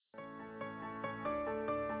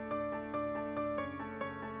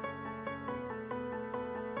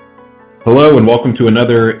Hello and welcome to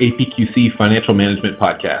another APQC Financial Management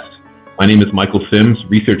Podcast. My name is Michael Sims,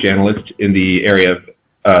 Research Analyst in the area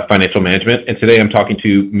of Financial Management, and today I'm talking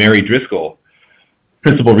to Mary Driscoll,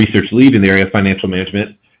 Principal Research Lead in the area of Financial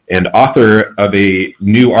Management and author of a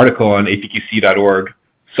new article on apqc.org,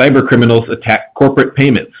 Cyber Criminals Attack Corporate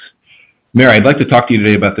Payments. Mary, I'd like to talk to you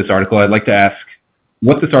today about this article. I'd like to ask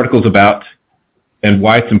what this article is about and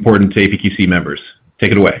why it's important to APQC members.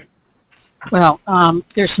 Take it away. Well,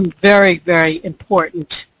 there's some very, very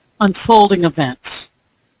important unfolding events.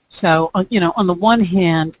 So, on the one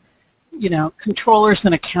hand, controllers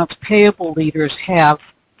and accounts payable leaders have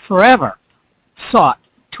forever sought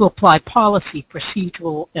to apply policy,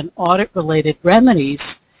 procedural, and audit-related remedies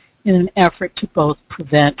in an effort to both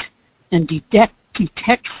prevent and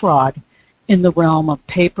detect fraud in the realm of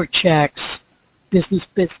paper checks,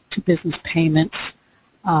 business-to-business payments,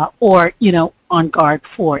 or, on guard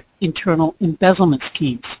for internal embezzlement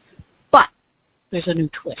schemes. But there's a new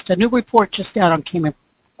twist. A new report just out on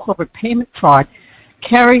corporate payment fraud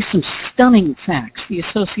carries some stunning facts. The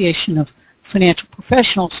Association of Financial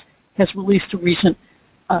Professionals has released a recent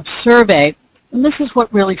survey, and this is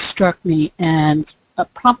what really struck me and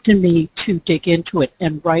prompted me to dig into it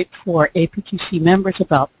and write for APQC members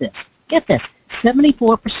about this. Get this,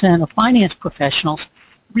 74% of finance professionals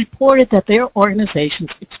reported that their organizations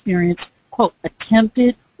experienced, quote,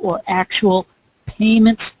 attempted or actual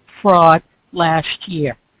payments fraud last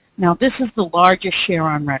year. Now, this is the largest share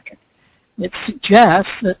on record. It suggests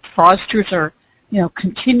that fraudsters are,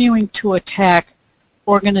 continuing to attack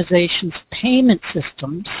organizations' payment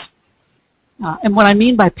systems. And what I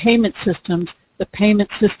mean by payment systems, the payment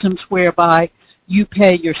systems whereby you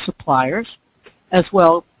pay your suppliers, as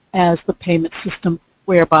well as the payment system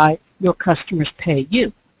whereby your customers pay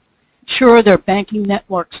you. Sure, there are banking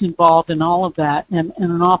networks involved in all of that, and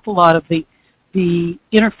an awful lot of the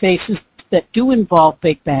interfaces that do involve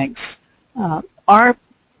big banks are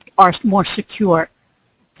more secure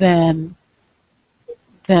than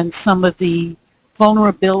some of the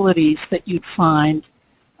vulnerabilities that you'd find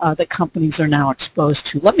that companies are now exposed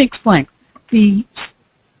to. Let me explain. The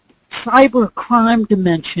cyber crime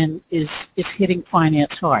dimension is hitting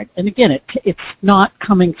finance hard, and again, it's not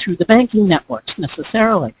coming through the banking networks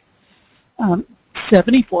necessarily.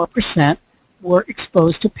 74% were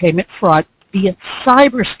exposed to payment fraud via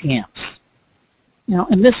cyber scams.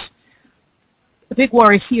 And the big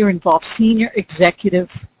worry here involves senior executive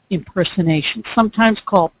impersonation, sometimes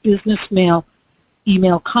called business mail,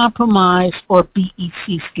 email compromise, or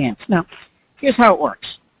BEC scams. Now, here's how it works.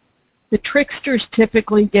 The tricksters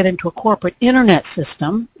typically get into a corporate internet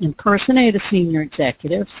system, impersonate a senior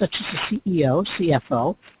executive, such as a CEO,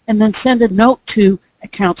 CFO, and then send a note to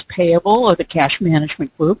accounts payable or the cash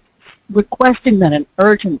management group requesting that an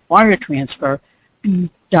urgent wire transfer be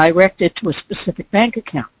directed to a specific bank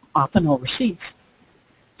account, often overseas.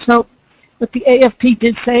 So what the AFP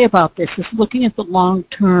did say about this is, looking at the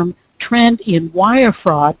long-term trend in wire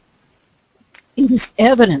fraud, it is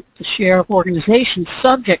evident the share of organizations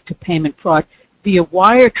subject to payment fraud via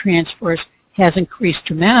wire transfers has increased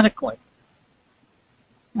dramatically.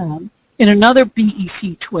 In another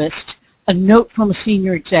BEC twist, a note from a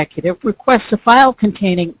senior executive requests a file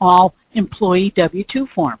containing all employee W-2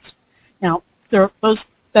 forms. Now,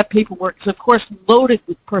 that paperwork is, of course, loaded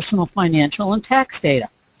with personal financial and tax data.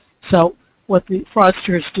 So what the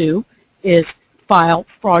fraudsters do is file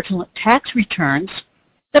fraudulent tax returns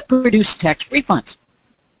that produce tax refunds.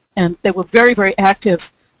 And they were very, very active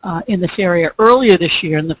in this area earlier this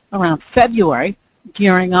year, around February,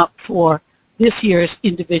 gearing up for this year's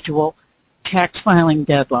individual tax filing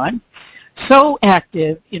deadline. So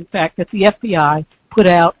active, in fact, that the FBI put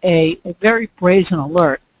out a very brazen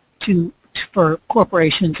alert for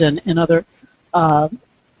corporations and other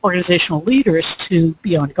organizational leaders to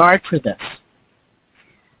be on guard for this.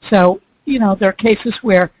 So, there are cases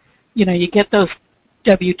where, you get those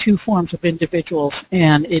W-2 forms of individuals,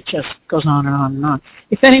 and it just goes on and on and on.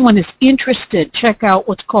 If anyone is interested, check out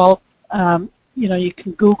what's called, you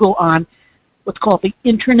can Google on what's called the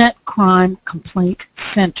Internet Crime Complaint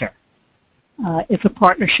Center. It's a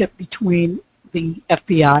partnership between the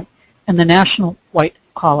FBI and the National White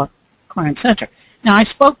Collar Crime Center. Now, I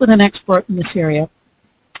spoke with an expert in this area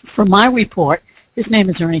for my report. His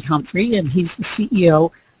name is Ernie Humphrey, and he's the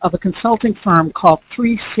CEO of a consulting firm called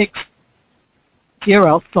 360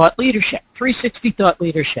 Thought Leadership, 360 Thought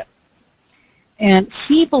Leadership. And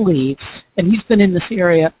he believes, and he's been in this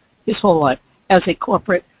area his whole life as a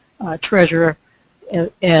corporate treasurer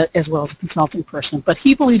as well as a consulting person, but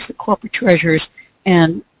he believes that corporate treasurers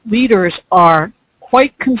and leaders are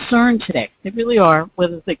quite concerned today. They really are,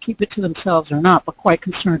 whether they keep it to themselves or not, but quite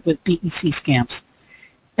concerned with BEC scams.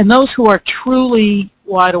 And those who are truly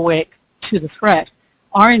wide awake to the threat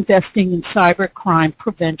are investing in cybercrime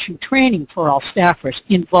prevention training for all staffers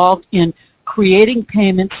involved in creating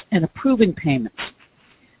payments and approving payments.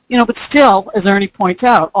 But still, as Ernie points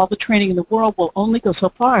out, all the training in the world will only go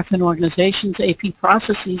so far if an organization's AP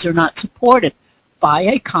processes are not supported by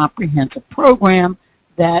a comprehensive program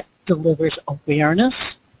that delivers awareness,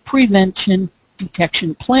 prevention,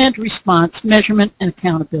 detection, planned response, measurement, and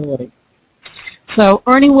accountability. So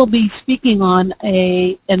Ernie will be speaking on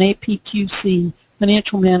an APQC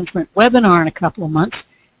financial management webinar in a couple of months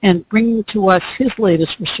and bringing to us his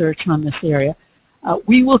latest research on this area.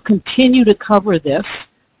 We will continue to cover this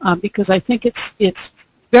because I think it's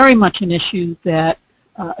very much an issue that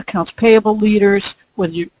accounts payable leaders,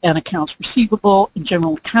 whether you're an accounts receivable and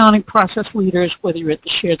general accounting process leaders, whether you're at the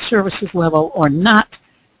shared services level or not,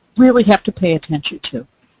 really have to pay attention to.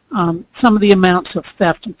 Some of the amounts of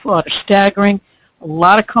theft and fraud are staggering. A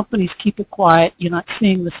lot of companies keep it quiet. You're not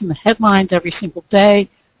seeing this in the headlines every single day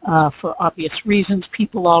for obvious reasons.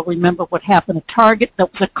 People all remember what happened at Target.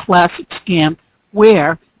 That was a classic scam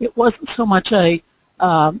where it wasn't so much a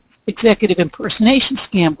executive impersonation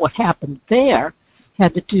scam. What happened there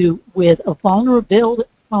had to do with a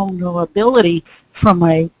vulnerability from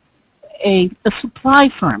a supply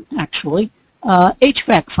firm, actually,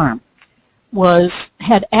 HVAC firm,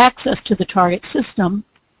 had access to the Target system,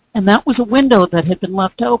 and that was a window that had been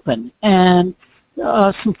left open. And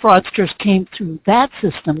some fraudsters came through that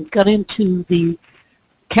system, got into the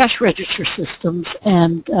cash register systems,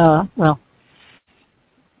 and,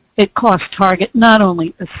 it cost Target not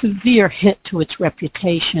only a severe hit to its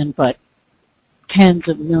reputation, but tens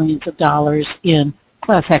of millions of dollars in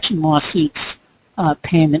class action lawsuits,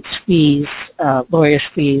 payments, fees, lawyers'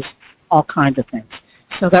 fees, all kinds of things.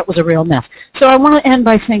 So that was a real mess. So I want to end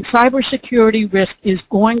by saying cybersecurity risk is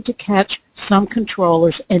going to catch some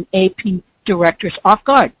controllers and AP directors off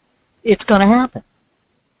guard. It's going to happen.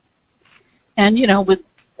 And, in the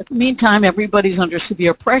meantime, everybody's under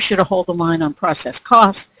severe pressure to hold the line on process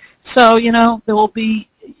costs. So, there will be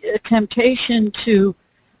a temptation to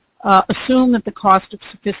assume that the cost of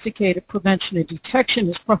sophisticated prevention and detection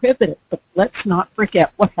is prohibitive. But let's not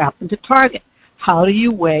forget what happened to Target. How do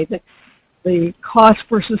you weigh the cost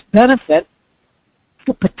versus benefit,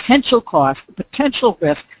 the potential cost, the potential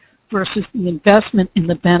risk versus the investment in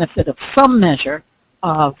the benefit of some measure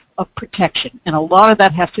of protection? And a lot of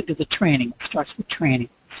that has to do with training. It starts with training.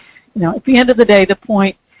 At the end of the day, the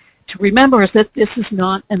point to remember is that this is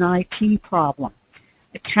not an IT problem.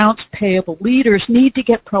 Accounts payable leaders need to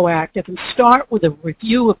get proactive and start with a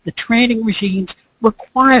review of the training regimes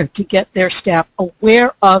required to get their staff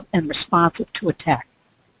aware of and responsive to attack.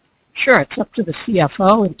 Sure, it's up to the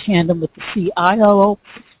CFO in tandem with the CIO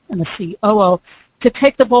and the COO to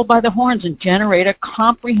take the bull by the horns and generate a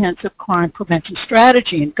comprehensive crime prevention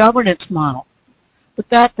strategy and governance model. But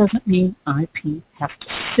that doesn't mean IP has to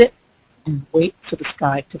sit and wait for the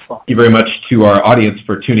sky to fall. Thank you very much to our audience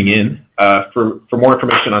for tuning in. For more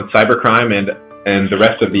information on cybercrime and the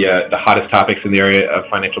rest of the hottest topics in the area of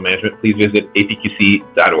financial management, please visit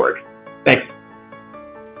apqc.org. Thanks.